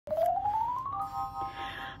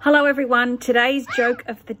Hello everyone, today's joke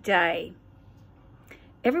of the day.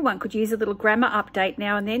 Everyone could use a little grammar update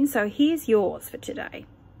now and then, so here's yours for today.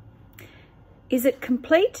 Is it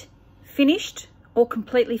complete, finished, or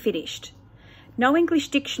completely finished? No English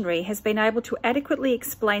dictionary has been able to adequately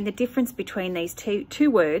explain the difference between these two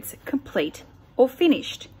words, complete or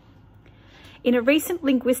finished. In a recent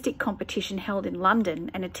linguistic competition held in London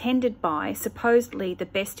and attended by supposedly the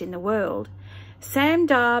best in the world,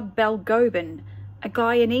 Samdar Balgobin, a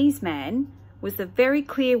Guyanese man, was the very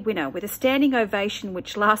clear winner with a standing ovation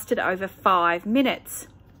which lasted over 5 minutes.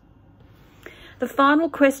 The final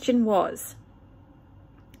question was,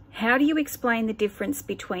 how do you explain the difference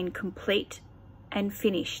between complete and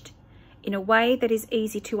finished in a way that is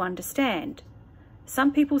easy to understand?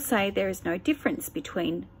 Some people say there is no difference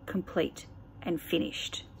between complete and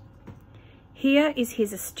finished. Here is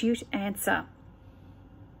his astute answer.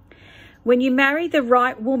 When you marry the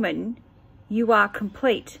right woman, you are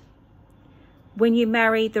complete. When you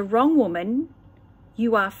marry the wrong woman,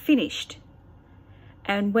 you are finished.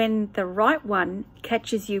 And when the right one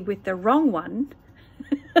catches you with the wrong one,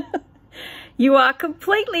 you are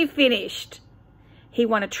completely finished. He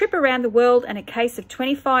won a trip around the world and a case of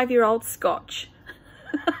 25-year-old scotch.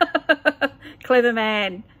 Clever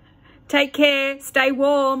man. Take care, stay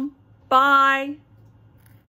warm. Bye.